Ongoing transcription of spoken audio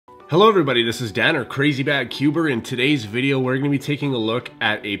Hello everybody, this is Dan or Crazy Bad Cuber. In today's video, we're going to be taking a look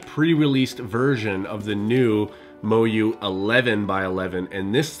at a pre-released version of the new MoYu 11x11,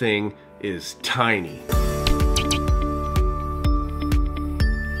 and this thing is tiny.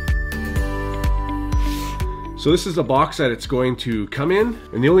 So this is the box that it's going to come in,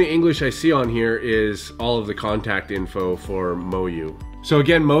 and the only English I see on here is all of the contact info for MoYu. So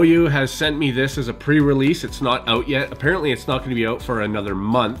again, MoYu has sent me this as a pre-release. It's not out yet. Apparently it's not going to be out for another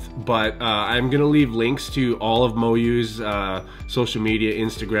month, but I'm going to leave links to all of MoYu's social media,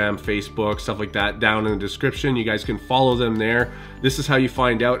 Instagram, Facebook, stuff like that down in the description. You guys can follow them there. This is how you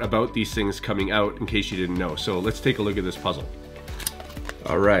find out about these things coming out in case you didn't know. So let's take a look at this puzzle.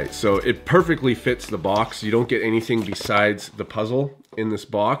 All right, so it perfectly fits the box. You don't get anything besides the puzzle in this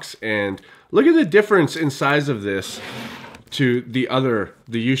box. And look at the difference in size of this to the Yushin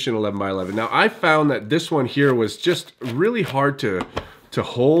 11x11. Now I found that this one here was just really hard to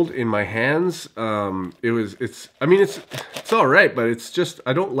hold in my hands. It's all right, but it's just,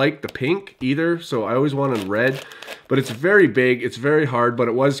 I don't like the pink either, so I always wanted red. But it's very big, it's very hard, but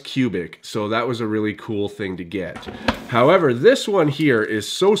it was cubic, so that was a really cool thing to get. However, this one here is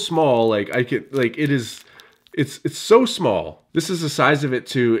so small, it's so small. This is the size of it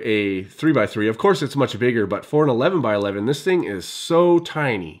to a 3x3. Of course, it's much bigger, but for an 11x11, this thing is so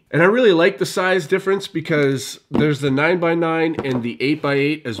tiny. And I really like the size difference because there's the 9x9 and the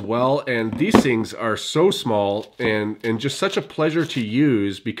 8x8 as well. And these things are so small and just such a pleasure to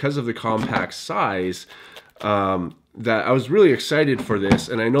use because of the compact size that I was really excited for this.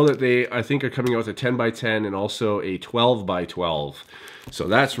 And I know that I think are coming out with a 10x10 and also a 12x12. So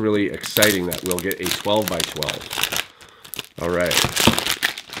that's really exciting that we'll get a 12x12. All right.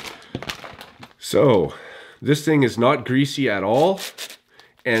 So this thing is not greasy at all,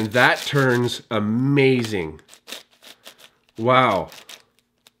 and that turns amazing. Wow.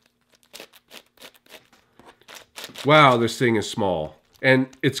 Wow, this thing is small. And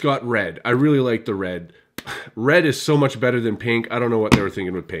it's got red. I really like the red. Red is so much better than pink. I don't know what they were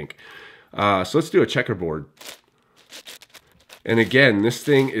thinking with pink. So let's do a checkerboard. And again, this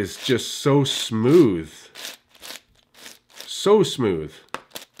thing is just so smooth. So smooth.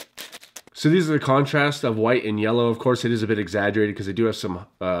 So these are the contrast of white and yellow. Of course, it is a bit exaggerated because they do have some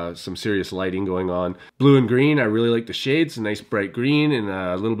serious lighting going on. Blue and green, I really like the shades. A nice bright green and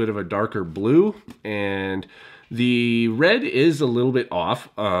a little bit of a darker blue. And the red is a little bit off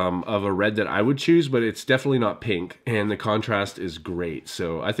of a red that I would choose, but it's definitely not pink. And the contrast is great.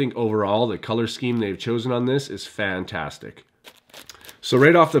 So I think overall, the color scheme they've chosen on this is fantastic. So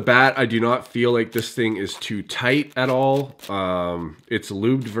right off the bat, I do not feel like this thing is too tight at all. It's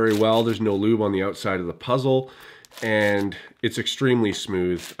lubed very well. There's no lube on the outside of the puzzle, and it's extremely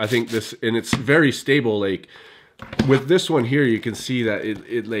smooth. I think this, and it's very stable. Like with this one here, you can see that it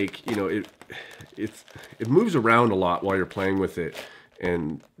moves around a lot while you're playing with it,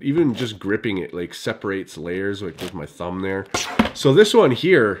 and even just gripping it like separates layers, like with my thumb there. So this one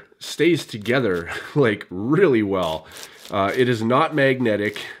here stays together like really well. It is not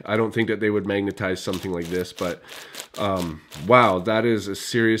magnetic. I don't think that they would magnetize something like this, but wow, that is a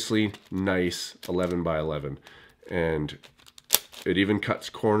seriously nice 11x11. And it even cuts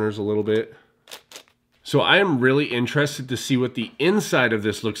corners a little bit. So I am really interested to see what the inside of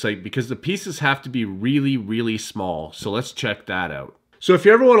this looks like because the pieces have to be really, really small. So let's check that out. So if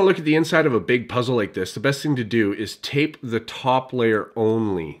you ever want to look at the inside of a big puzzle like this, the best thing to do is tape the top layer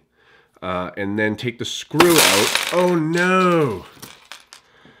only. And then take the screw out. Oh no!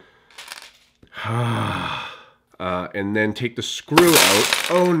 And then take the screw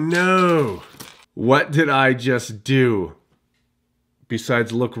out. Oh no! What did I just do?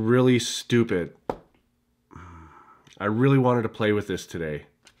 Besides look really stupid. I really wanted to play with this today.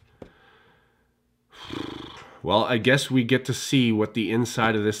 Well, I guess we get to see what the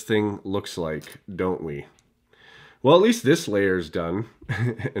inside of this thing looks like, don't we? Well, at least this layer is done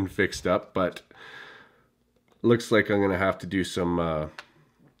and fixed up, but looks like I'm going to have to do some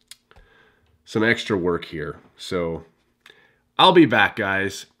extra work here. So I'll be back,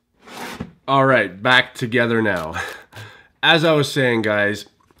 guys. All right, back together now. As I was saying, guys,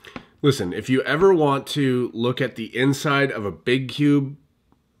 listen, if you ever want to look at the inside of a big cube,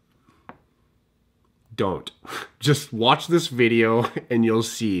 don't. Just watch this video and you'll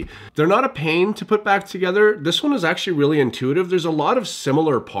see. They're not a pain to put back together. This one is actually really intuitive. There's a lot of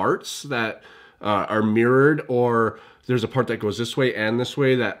similar parts that are mirrored, or there's a part that goes this way and this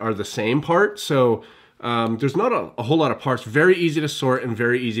way that are the same part. So There's not a whole lot of parts, very easy to sort and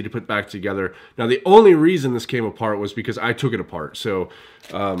very easy to put back together. Now, the only reason this came apart was because I took it apart. So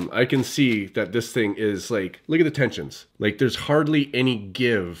I can see that this thing is like, look at the tensions. Like there's hardly any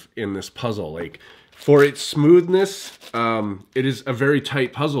give in this puzzle. Like for its smoothness, it is a very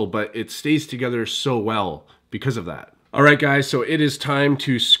tight puzzle, but it stays together so well because of that. All right, guys, so it is time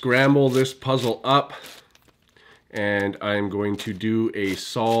to scramble this puzzle up, and I'm going to do a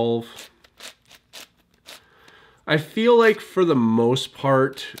solve. I feel like for the most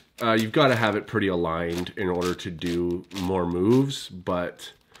part, you've got to have it pretty aligned in order to do more moves,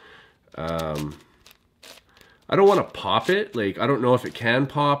 but I don't want to pop it. Like, I don't know if it can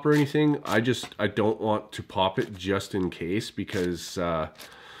pop or anything. I don't want to pop it just in case, because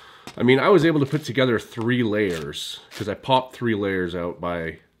I mean, I was able to put together 3 layers because I popped 3 layers out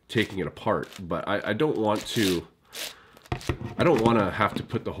by taking it apart, but I don't want to have to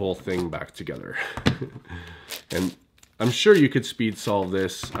put the whole thing back together. And I'm sure you could speed solve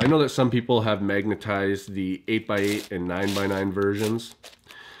this. I know that some people have magnetized the 8x8 and 9x9 versions,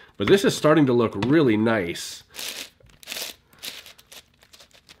 but this is starting to look really nice.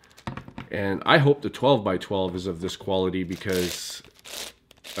 And I hope the 12x12 is of this quality because,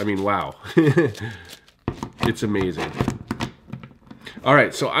 I mean, wow. It's amazing. All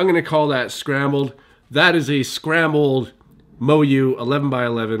right, so I'm gonna call that scrambled. That is a scrambled MoYu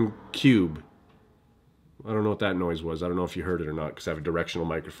 11x11 cube. I don't know what that noise was. I don't know if you heard it or not because I have a directional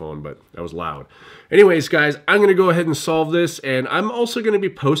microphone, but that was loud. Anyways, guys, I'm going to go ahead and solve this, and I'm also going to be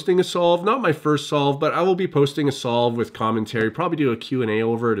posting a solve. Not my first solve, but I will be posting a solve with commentary, probably do a Q&A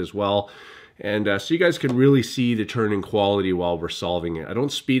over it as well. And so you guys can really see the turn-in quality while we're solving it. I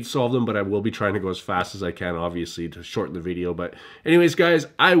don't speed solve them, but I will be trying to go as fast as I can, obviously, to shorten the video. But anyways, guys,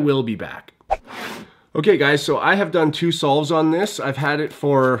 I will be back. Okay, guys, so I have done 2 solves on this. I've had it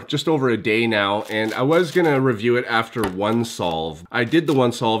for just over a day now, and I was gonna review it after 1 solve. I did the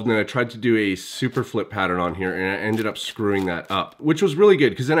 1 solve, and then I tried to do a super flip pattern on here, and I ended up screwing that up, which was really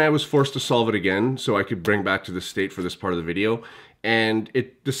good, because then I was forced to solve it again, so I could bring back to the state for this part of the video. And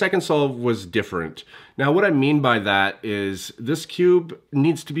the second solve was different. Now, what I mean by that is this cube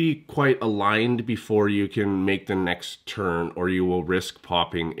needs to be quite aligned before you can make the next turn, or you will risk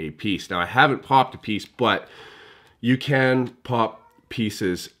popping a piece. Now, I haven't popped a piece, but you can pop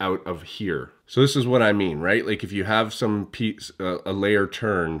pieces out of here. So this is what I mean, right? Like if you have some piece, a layer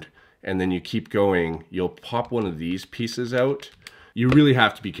turned, and then you keep going, you'll pop one of these pieces out. You really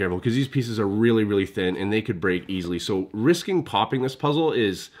have to be careful because these pieces are really, really thin and they could break easily. So risking popping this puzzle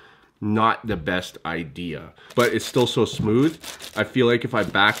is not the best idea, but it's still so smooth. I feel like if I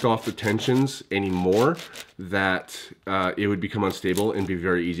backed off the tensions anymore, that it would become unstable and be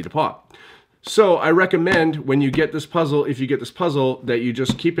very easy to pop. So I recommend when you get this puzzle, if you get this puzzle, that you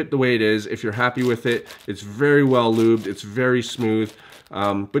just keep it the way it is. If you're happy with it, it's very well lubed, it's very smooth,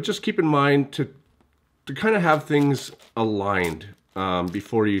 but just keep in mind to kind of have things aligned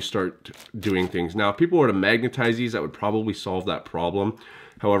before you start doing things. Now, if people were to magnetize these, that would probably solve that problem.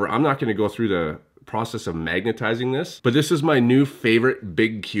 However, I'm not going to go through the process of magnetizing this, but this is my new favorite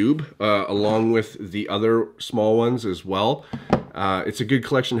big cube, along with the other small ones as well. It's a good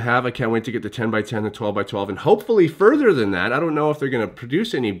collection to have. I can't wait to get the 10x10, the 12x12, and hopefully further than that. I don't know if they're going to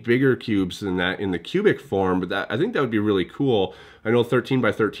produce any bigger cubes than that in the cubic form, but I think that would be really cool. I know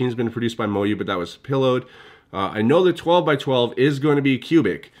 13x13 has been produced by MoYu, but that was pillowed. I know the 12x12 is going to be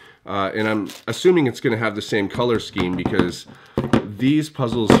cubic, and I'm assuming it's going to have the same color scheme because these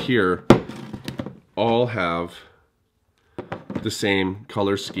puzzles here all have the same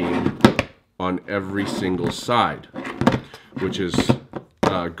color scheme on every single side, which is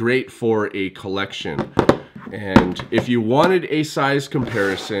great for a collection. And if you wanted a size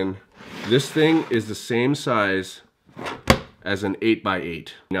comparison, this thing is the same size as an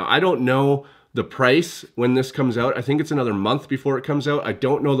 8x8. Now, I don't know the price when this comes out. I think it's another month before it comes out. I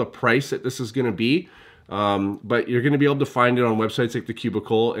don't know the price that this is going to be, but you're going to be able to find it on websites like the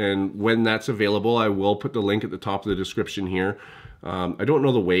Cubicle, and when that's available, I will put the link at the top of the description here. I don't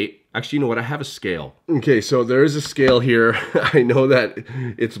know the weight. Actually, you know what? I have a scale. Okay, so there is a scale here. I know that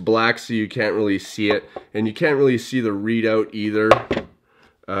it's black, so you can't really see it, and you can't really see the readout either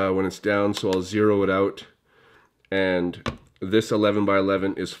when it's down, so I'll zero it out. And this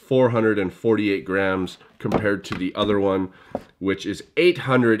 11x11 is 448 grams compared to the other one, which is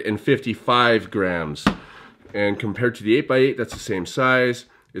 855 grams. And compared to the 8x8, that's the same size,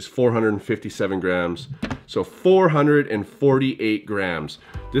 is 457 grams. So 448 grams.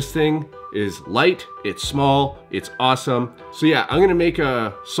 This thing is light, it's small, it's awesome. So yeah, I'm gonna make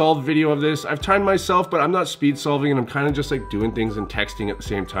a solved video of this. I've timed myself, but I'm not speed solving, and I'm kind of just like doing things and texting at the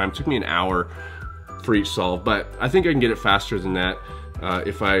same time. It took me an hour. for each solve, but I think I can get it faster than that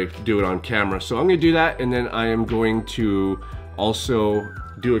if I do it on camera. So I'm gonna do that, and then I am going to also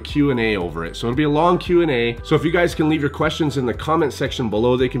do a Q&A over it. So it'll be a long Q&A. So if you guys can leave your questions in the comment section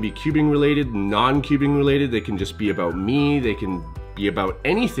below, they can be cubing related, non-cubing related, they can just be about me, they can be about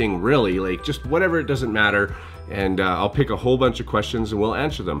anything really, like just whatever, it doesn't matter. And I'll pick a whole bunch of questions and we'll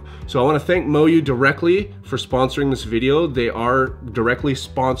answer them. So I want to thank MoYu directly for sponsoring this video. They are directly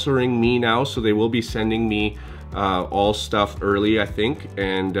sponsoring me now, so they will be sending me all stuff early, I think,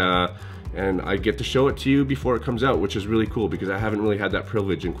 and I get to show it to you before it comes out, which is really cool because I haven't really had that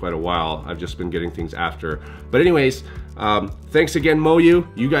privilege in quite a while. I've just been getting things after. But anyways, thanks again, MoYu.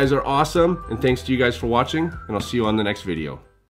 You guys are awesome, and thanks to you guys for watching, and I'll see you on the next video.